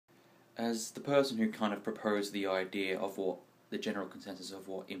as the person who kind of proposed the idea of what the general consensus of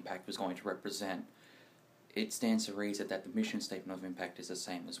what Impact was going to represent, it stands to reason that the mission statement of Impact is the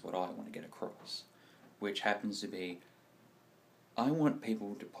same as what I want to get across, which happens to be, I want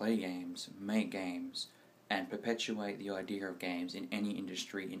people to play games, make games, and perpetuate the idea of games in any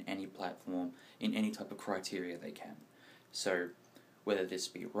industry, in any platform, in any type of criteria they can. So, whether this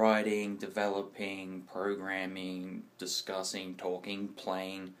be writing, developing, programming, discussing, talking,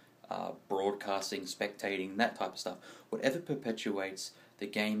 playing, broadcasting, spectating, that type of stuff, whatever perpetuates the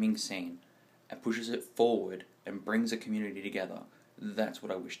gaming scene and pushes it forward and brings a community together, that's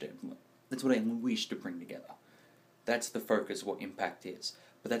what I wish to bring together. That's the focus of what Impact is.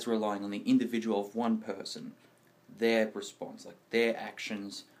 But that's relying on the individual of one person, their response, like their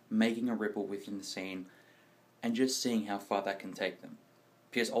actions, making a ripple within the scene, and just seeing how far that can take them.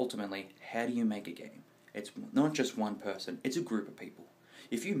 Because ultimately, how do you make a game? It's not just one person, it's a group of people.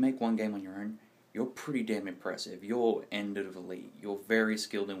 If you make one game on your own, you're pretty damn impressive. You're end of the league. You're very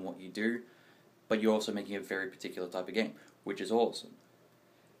skilled in what you do, but you're also making a very particular type of game, which is awesome.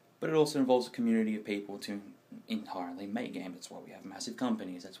 But it also involves a community of people to entirely make games. That's why we have massive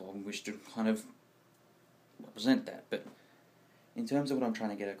companies. That's why we wish to kind of represent that. But in terms of what I'm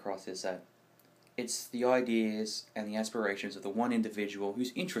trying to get across is that it's the ideas and the aspirations of the one individual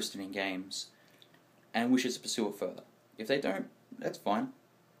who's interested in games and wishes to pursue it further. If they don't, that's fine.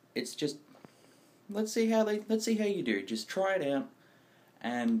 It's just let's see how you do. Just try it out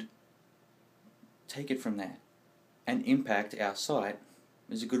and take it from there. And Impact, our site,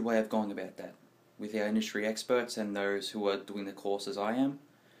 is a good way of going about that. With our industry experts and those who are doing the course as I am,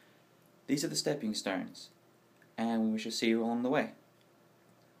 these are the stepping stones, and we wish to see you along the way.